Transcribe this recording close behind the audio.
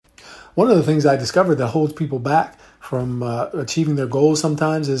one of the things I discovered that holds people back from achieving their goals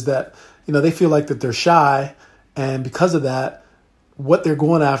sometimes is that, they feel like that they're shy. And because of that, what they're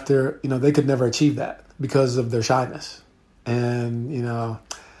going after, they could never achieve that because of their shyness. And,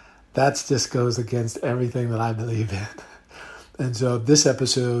 that just goes against everything that I believe in. And so this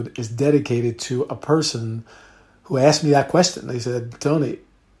episode is dedicated to a person who asked me that question. They said, Tony,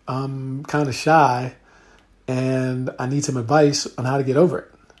 I'm kind of shy and I need some advice on how to get over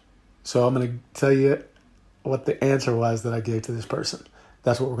it. So I'm going to tell you what the answer was that I gave to this person.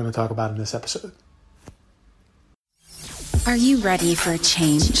 That's what we're going to talk about in this episode. Are you ready for a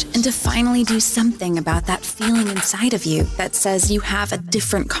change and to finally do something about that feeling inside of you that says you have a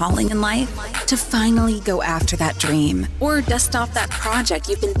different calling in life? To finally go after that dream or dust off that project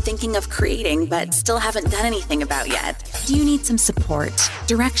you've been thinking of creating but still haven't done anything about yet? Do you need some support,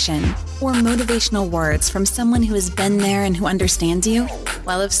 direction, or motivational words from someone who has been there and who understands you?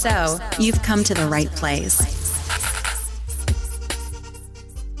 Well, if so, you've come to the right place.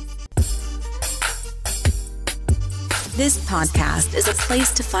 This podcast is a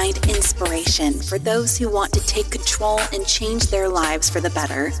place to find inspiration for those who want to take control and change their lives for the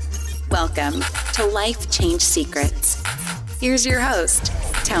better. Welcome to Life Change Secrets. Here's your host,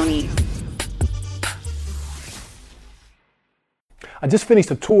 Tony. I just finished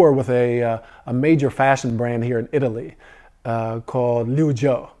a tour with a major fashion brand here in Italy called Liu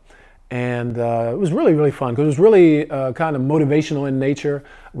Zhou. And it was really, really fun because it was really kind of motivational in nature.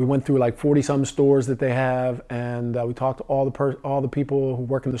 We went through like 40-some stores that they have, and we talked to all the people who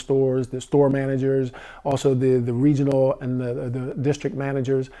work in the stores, the store managers, also the regional and the district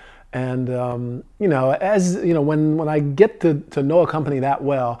managers. And when I get to know a company that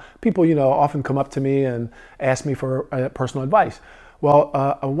well, people often come up to me and ask me for personal advice. Well,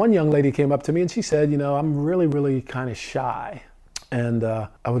 one young lady came up to me and she said, I'm really, really kind of shy. And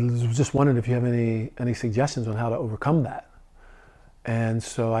I was just wondering if you have any suggestions on how to overcome that. And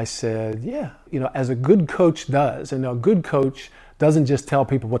so I said, yeah, as a good coach does, and a good coach doesn't just tell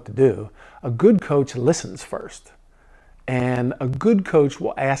people what to do. A good coach listens first. And a good coach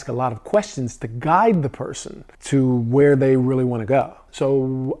will ask a lot of questions to guide the person to where they really want to go.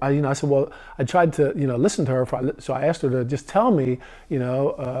 So I said, well, I tried to listen to her. So I asked her to just tell me,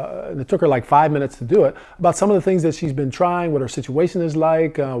 and it took her like 5 minutes to do it, about some of the things that she's been trying, what her situation is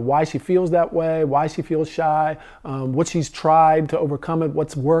like, why she feels that way, why she feels shy, what she's tried to overcome it,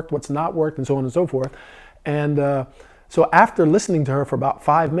 what's worked, what's not worked, and so on and so forth. And so after listening to her for about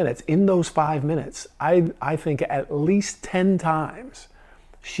 5 minutes, in those 5 minutes, I think at least 10 times,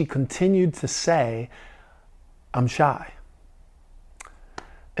 she continued to say, I'm shy.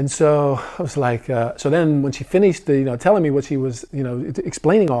 And so I was like, so then when she finished telling me what she was,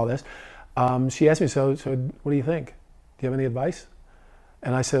 explaining all this, she asked me, so what do you think? Do you have any advice?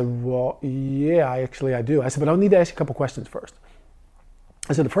 And I said, well, yeah, I do. I said, but I need to ask you a couple questions first.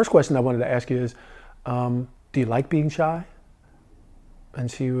 I said, the first question I wanted to ask you is, do you like being shy? And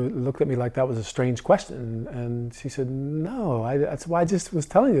she looked at me like that was a strange question. And she said, no, that's why I just was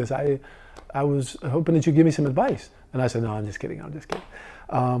telling you this. I was hoping that you'd give me some advice. And I said, no, I'm just kidding.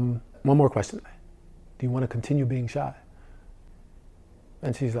 One more question. Do you want to continue being shy?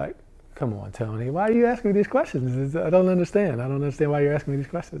 And she's like, come on, Tony, why are you asking me these questions? I don't understand why you're asking me these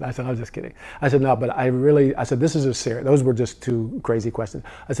questions. I said, I'm just kidding. I said, no, but I said, this is a serious, those were just two crazy questions.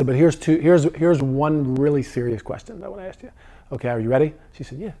 I said, but here's one really serious question that I want to ask you. Okay, are you ready? She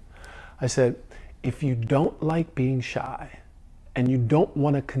said, yeah. I said, if you don't like being shy and you don't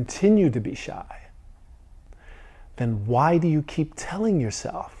want to continue to be shy, then why do you keep telling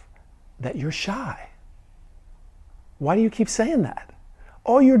yourself that you're shy? Why do you keep saying that?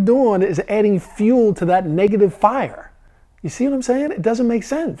 All you're doing is adding fuel to that negative fire. You see what I'm saying? It doesn't make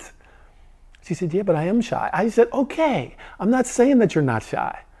sense. She said, yeah, but I am shy. I said, okay, I'm not saying that you're not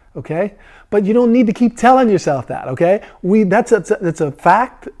shy, okay? But you don't need to keep telling yourself that, okay? That's a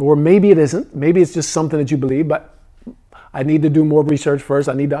fact, or maybe it isn't. Maybe it's just something that you believe, but I need to do more research first.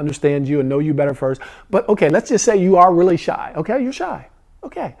 I need to understand you and know you better first. But okay, let's just say you are really shy, okay? You're shy.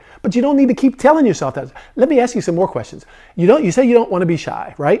 Okay, but you don't need to keep telling yourself that. Let me ask you some more questions. You say you don't want to be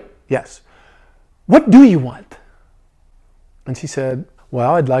shy, right? Yes. What do you want? And she said,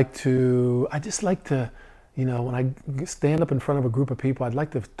 well, I just like to, when I stand up in front of a group of people, I'd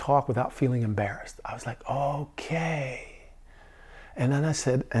like to talk without feeling embarrassed. I was like, okay. And then I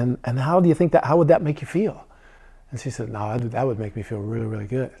said, and how would that make you feel? And she said, no, that would make me feel really, really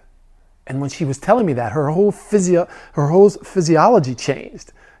good. And when she was telling me that, her whole physiology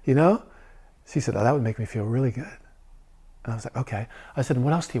changed, She said, oh, that would make me feel really good. And I was like, okay. I said,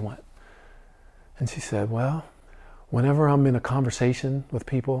 what else do you want? And she said, well, whenever I'm in a conversation with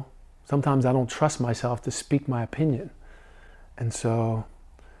people Sometimes I don't trust myself to speak my opinion. And so,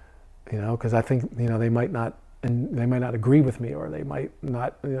 because I think, they might not agree with me, or they might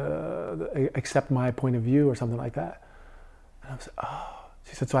not accept my point of view or something like that. And I was,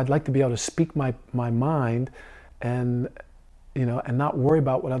 she said, so I'd like to be able to speak my mind and not worry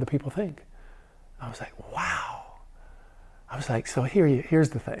about what other people think. I was like, wow. I was like, so here's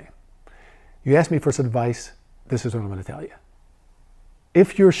the thing. You asked me for some advice. This is what I'm going to tell you.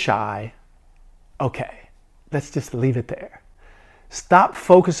 If you're shy, okay, let's just leave it there. Stop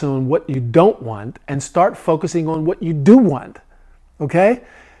focusing on what you don't want and start focusing on what you do want, okay?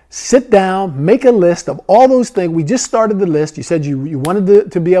 Sit down, make a list of all those things. We just started the list. You said you wanted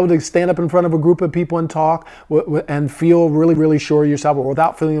to be able to stand up in front of a group of people and talk and feel really, really sure of yourself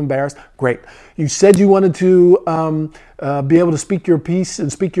without feeling embarrassed. Great. You said you wanted to be able to speak your piece and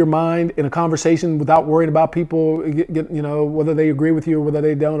speak your mind in a conversation without worrying about people, whether they agree with you or whether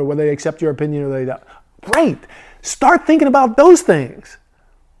they don't, or whether they accept your opinion or they don't. Great. Start thinking about those things.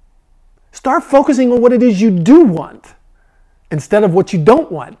 Start focusing on what it is you do want instead of what you don't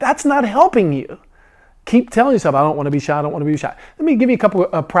want. That's not helping you. Keep telling yourself, I don't want to be shy, I don't want to be shy. Let me give you a couple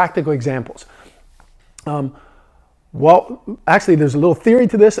of practical examples. Well, actually, there's a little theory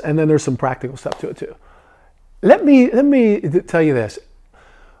to this, and then there's some practical stuff to it too. Let me tell you this.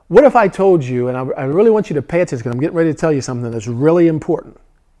 What if I told you, and I really want you to pay attention because I'm getting ready to tell you something that's really important.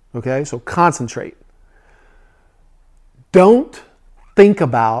 Okay, so concentrate. Don't think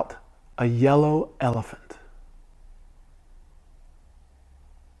about a yellow elephant.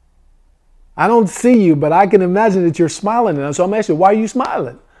 I don't see you, but I can imagine that you're smiling. And so I'm asking you, why are you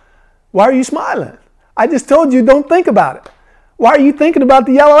smiling? Why are you smiling? I just told you don't think about it. Why are you thinking about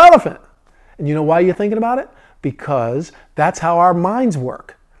the yellow elephant? And you know why you're thinking about it? Because that's how our minds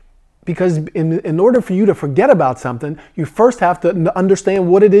work. Because in order for you to forget about something, you first have to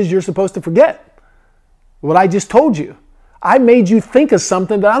understand what it is you're supposed to forget. What I just told you. I made you think of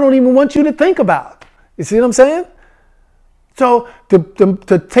something that I don't even want you to think about. You see what I'm saying? So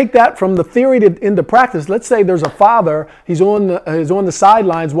to take that from the theory into practice, let's say there's a father, he's on the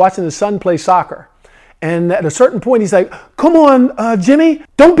sidelines watching his son play soccer. And at a certain point, he's like, come on, Jimmy,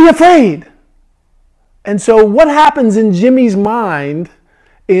 don't be afraid. And so what happens in Jimmy's mind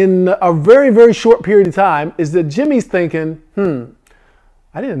in a very, very short period of time is that Jimmy's thinking,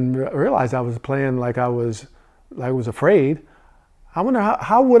 I didn't realize I was playing like I was afraid. I wonder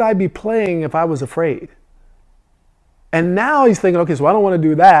how would I be playing if I was afraid? And now he's thinking, okay, so I don't want to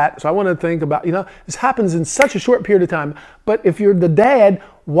do that. So I want to think about, this happens in such a short period of time. But if you're the dad,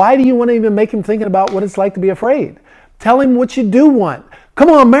 why do you want to even make him thinking about what it's like to be afraid? Tell him what you do want. Come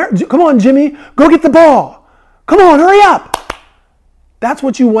on, Jimmy, go get the ball. Come on, hurry up. That's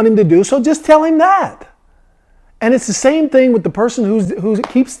what you want him to do. So just tell him that. And it's the same thing with the person who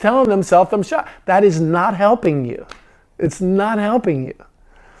keeps telling themselves, I'm shy. That is not helping you. It's not helping you.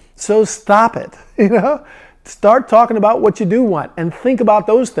 So stop it, Start talking about what you do want and think about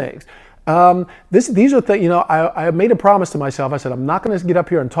those things. These are things, I made a promise to myself. I said, I'm not going to get up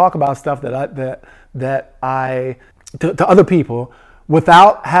here and talk about stuff to other people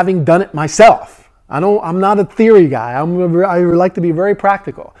without having done it myself. I'm not a theory guy. I like to be very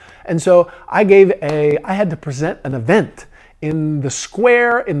practical. And so I had to present an event in the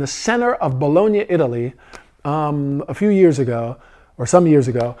square in the center of Bologna, Italy, a few years ago, or some years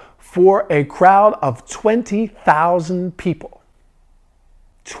ago, for a crowd of 20,000 people.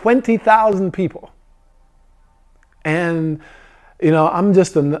 20,000 people. And,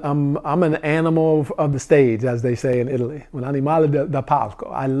 I'm an animal of the stage, as they say in Italy. Un animale da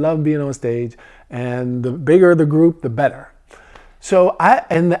palco. I love being on stage, and the bigger the group, the better. So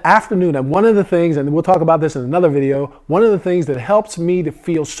in the afternoon, and one of the things, and we'll talk about this in another video, one of the things that helps me to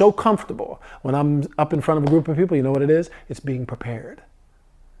feel so comfortable when I'm up in front of a group of people, you know what it is? It's being prepared.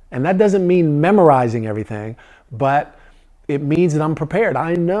 And that doesn't mean memorizing everything, but it means that I'm prepared.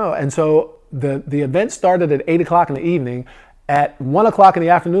 I know. And so the event started at 8 o'clock in the evening. At 1 o'clock in the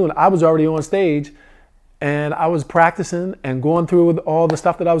afternoon, I was already on stage, and I was practicing and going through all the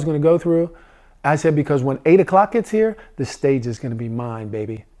stuff that I was going to go through. I said, because when 8 o'clock gets here, the stage is going to be mine,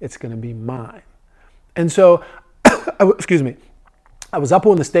 baby. It's going to be mine. And so, excuse me, I was up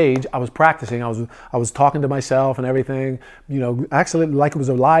on the stage, I was practicing, I was talking to myself and everything, actually like it was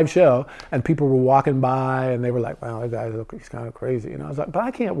a live show, and people were walking by and they were like, wow, that guy, he's kind of crazy. I was like, but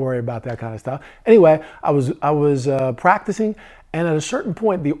I can't worry about that kind of stuff. Anyway, I was practicing, and at a certain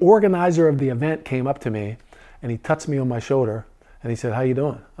point, the organizer of the event came up to me and he touched me on my shoulder and he said, how you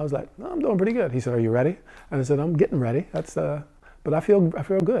doing? I was like, no, I'm doing pretty good. He said, are you ready? And I said, I'm getting ready. But I feel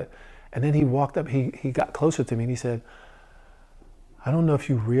good. And then he walked up, he got closer to me and he said, I don't know if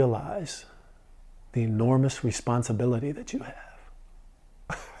you realize the enormous responsibility that you have.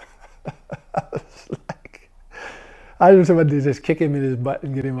 I just wanted to just kick him in his butt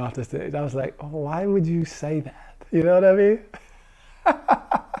and get him off the stage. I was like, oh, why would you say that? You know what I mean?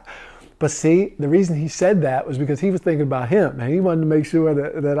 But see, the reason he said that was because he was thinking about him, and he wanted to make sure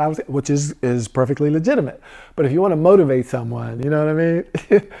that I was, which is perfectly legitimate. But if you want to motivate someone, you know what I mean?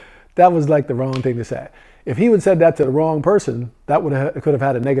 That was like the wrong thing to say. If he would have said that to the wrong person, that could have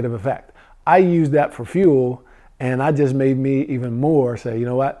had a negative effect. I used that for fuel, and I just made me even more say, you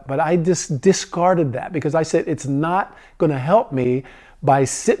know what? But I just discarded that because I said it's not going to help me by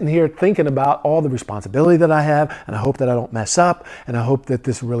sitting here thinking about all the responsibility that I have, and I hope that I don't mess up, and I hope that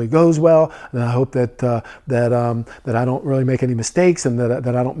this really goes well, and I hope that that I don't really make any mistakes, and that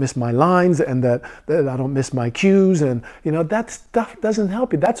I don't miss my lines, and that I don't miss my cues, and you know that stuff doesn't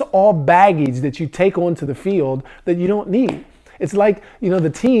help you. That's all baggage that you take onto the field that you don't need. It's like, you know,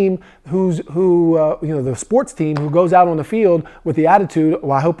 the team the sports team who goes out on the field with the attitude,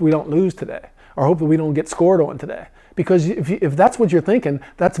 well, I hope we don't lose today, or I hope that we don't get scored on today. Because if that's what you're thinking,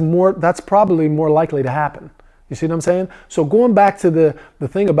 that's probably more likely to happen. You see what I'm saying? So going back to the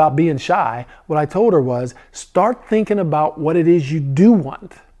thing about being shy, what I told her was, start thinking about what it is you do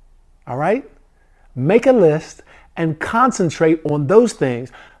want. All right? Make a list and concentrate on those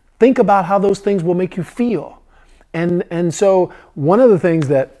things. Think about how those things will make you feel. And so one of the things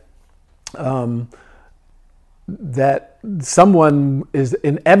that that someone is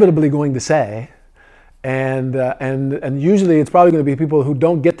inevitably going to say, and usually it's probably going to be people who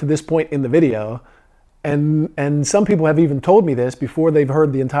don't get to this point in the video, and some people have even told me this before they've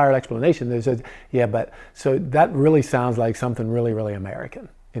heard the entire explanation. They said, yeah, but so that really sounds like something really, really American.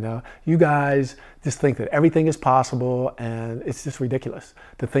 You know, you guys just think that everything is possible, and it's just ridiculous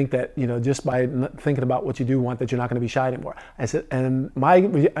to think that, you know, just by thinking about what you do want, that you're not going to be shy anymore. I said, and my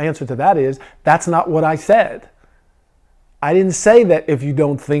answer to that is, that's not what I said. I didn't say that if you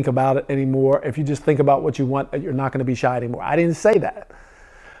don't think about it anymore, if you just think about what you want, you're not going to be shy anymore. I didn't say that.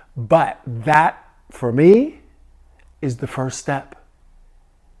 But that, for me, is the first step.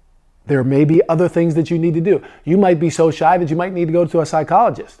 There may be other things that you need to do. You might be so shy that you might need to go to a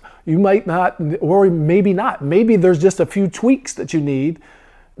psychologist. You might not, or maybe not. Maybe there's just a few tweaks that you need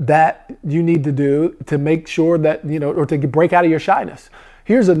to do to make sure that, you know, or to break out of your shyness.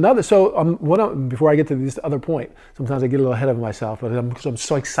 Here's another, before I get to this other point, sometimes I get a little ahead of myself, but I'm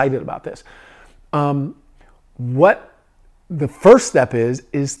so excited about this. What the first step is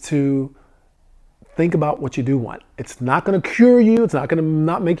to think about what you do want. It's not going to cure you. It's not going to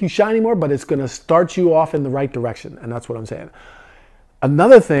not make you shy anymore, but it's going to start you off in the right direction. And that's what I'm saying.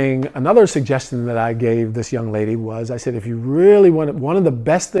 Another suggestion that I gave this young lady was, I said, if you really want it, one of the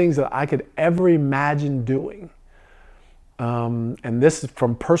best things that I could ever imagine doing, and this is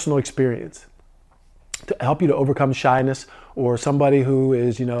from personal experience, to help you to overcome shyness, or somebody who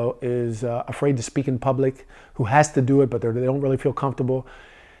is afraid to speak in public, who has to do it, but they don't really feel comfortable,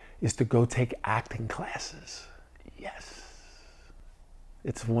 is to go take acting classes. Yes.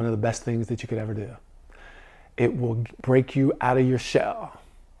 It's one of the best things that you could ever do. It will break you out of your shell.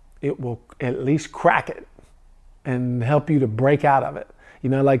 It will at least crack it and help you to break out of it. You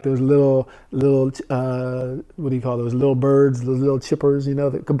know, like those little what do you call those little birds, those little chippers, you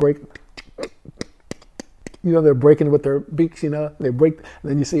know, that can break. You know, they're breaking with their beaks, you know, they break, and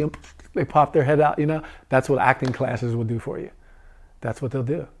then you see them, they pop their head out, you know. That's what acting classes will do for you. That's what they'll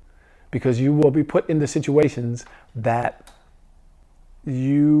do. Because you will be put into situations that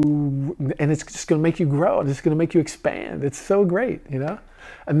and it's just going to make you grow, and it's going to make you expand. It's so great, you know.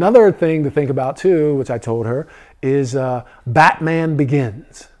 Another thing to think about too, which I told her, is Batman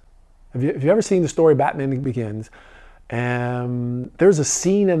Begins. Have you ever seen the story Batman Begins? There's a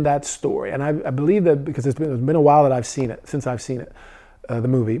scene in that story, and I believe that because it's been a while that since I've seen it, the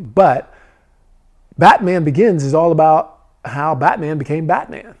movie. But Batman Begins is all about how Batman became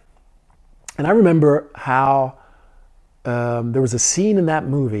Batman. And I remember how there was a scene in that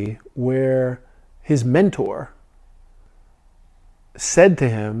movie where his mentor said to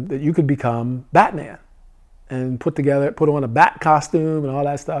him that you could become Batman and put on a bat costume and all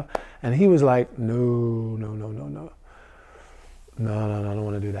that stuff. And he was like, no, I don't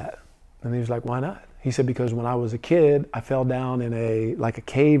want to do that. And he was like, why not? He said, because when I was a kid, I fell down in a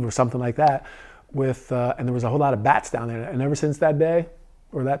cave or something like that and there was a whole lot of bats down there. And ever since that day,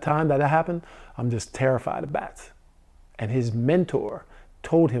 or that time that happened, I'm just terrified of bats. And his mentor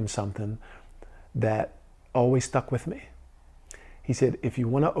told him something that always stuck with me. He said, if you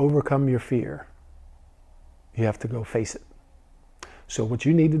want to overcome your fear, you have to go face it. So what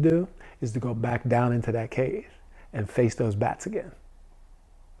you need to do is to go back down into that cave and face those bats again.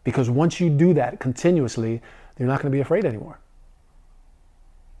 Because once you do that continuously, you're not going to be afraid anymore.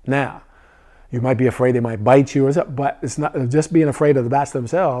 Now, you might be afraid they might bite you or something, but it's not just being afraid of the bats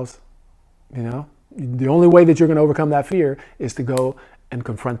themselves. You know, the only way that you're going to overcome that fear is to go and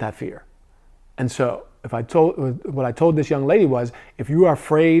confront that fear. And so what I told this young lady was, if you are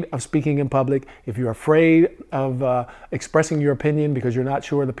afraid of speaking in public, if you're afraid of expressing your opinion because you're not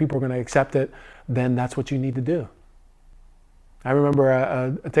sure that people are going to accept it, then that's what you need to do. I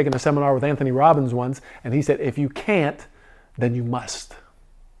remember taking a seminar with Anthony Robbins once, and he said, if you can't, then you must.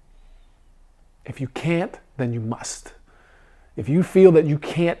 If you can't, then you must. If you feel that you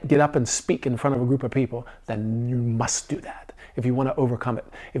can't get up and speak in front of a group of people, then you must do that if you want to overcome it.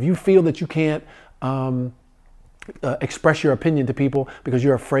 If you feel that you can't express your opinion to people because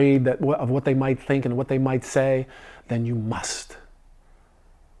you're afraid of what they might think and what they might say, then you must.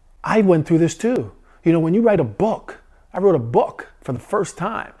 I went through this too. You know, when you write a book, I wrote a book for the first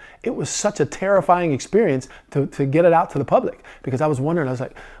time. It was such a terrifying experience to get it out to the public, because I was wondering, I was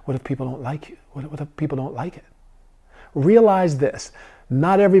like, what if people don't like you? What if people don't like it? Realize this,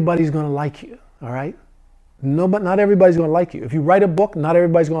 not everybody's going to like you, all right? No, but not everybody's going to like you. If you write a book, not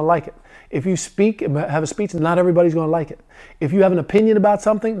everybody's going to like it. If you speak, have a speech, not everybody's going to like it. If you have an opinion about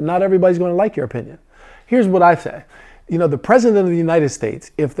something, not everybody's going to like your opinion. Here's what I say. You know, the President of the United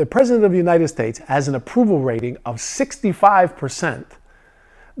States, if the President of the United States has an approval rating of 65%,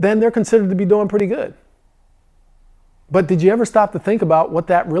 then they're considered to be doing pretty good. But did you ever stop to think about what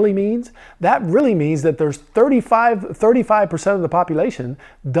that really means? That really means that there's 35% of the population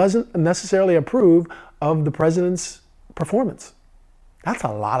doesn't necessarily approve of the president's performance. That's a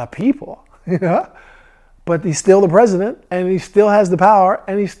lot of people, you know? But he's still the president, and he still has the power,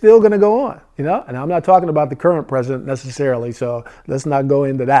 and he's still going to go on, you know? And I'm not talking about the current president necessarily, so let's not go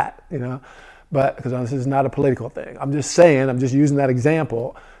into that, you know? But because this is not a political thing. I'm just saying, I'm just using that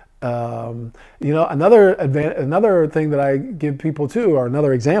example. You know, another thing that I give people too, or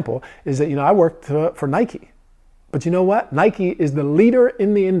another example, is that, you know, I worked for Nike. But you know what? Nike is the leader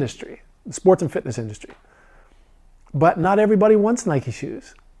in the industry, the sports and fitness industry. But not everybody wants Nike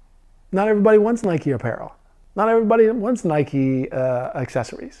shoes. Not everybody wants Nike apparel. Not everybody wants Nike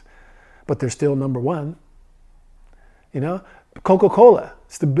accessories. But they're still number one. You know, Coca-Cola,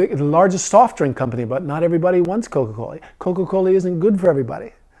 it's the largest soft drink company, but not everybody wants Coca-Cola. Coca-Cola isn't good for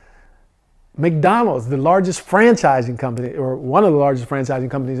everybody. McDonald's, the largest franchising company, or one of the largest franchising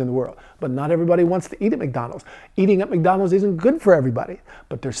companies in the world, but not everybody wants to eat at McDonald's. Eating at McDonald's isn't good for everybody,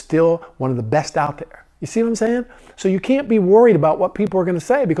 but they're still one of the best out there. You see what I'm saying? So you can't be worried about what people are going to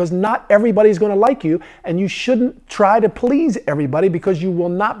say, because not everybody's going to like you, and you shouldn't try to please everybody, because you will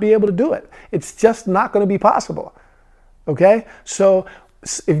not be able to do it. It's just not going to be possible. Okay? So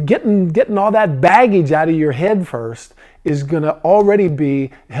if getting all that baggage out of your head first is going to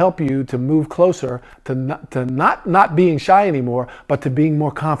already help you to move closer to not being shy anymore, but to being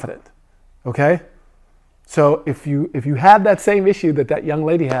more confident. Okay? So if you have that same issue that young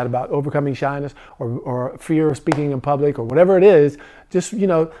lady had about overcoming shyness or fear of speaking in public or whatever it is, just, you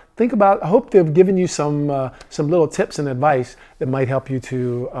know, think about, I hope to have given you some little tips and advice that might help you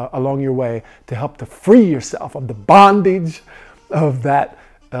to along your way to help to free yourself of the bondage of that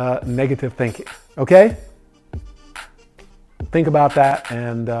negative thinking. Okay? Think about that,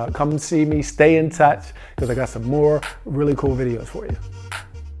 and come see me, stay in touch, because I got some more really cool videos for you.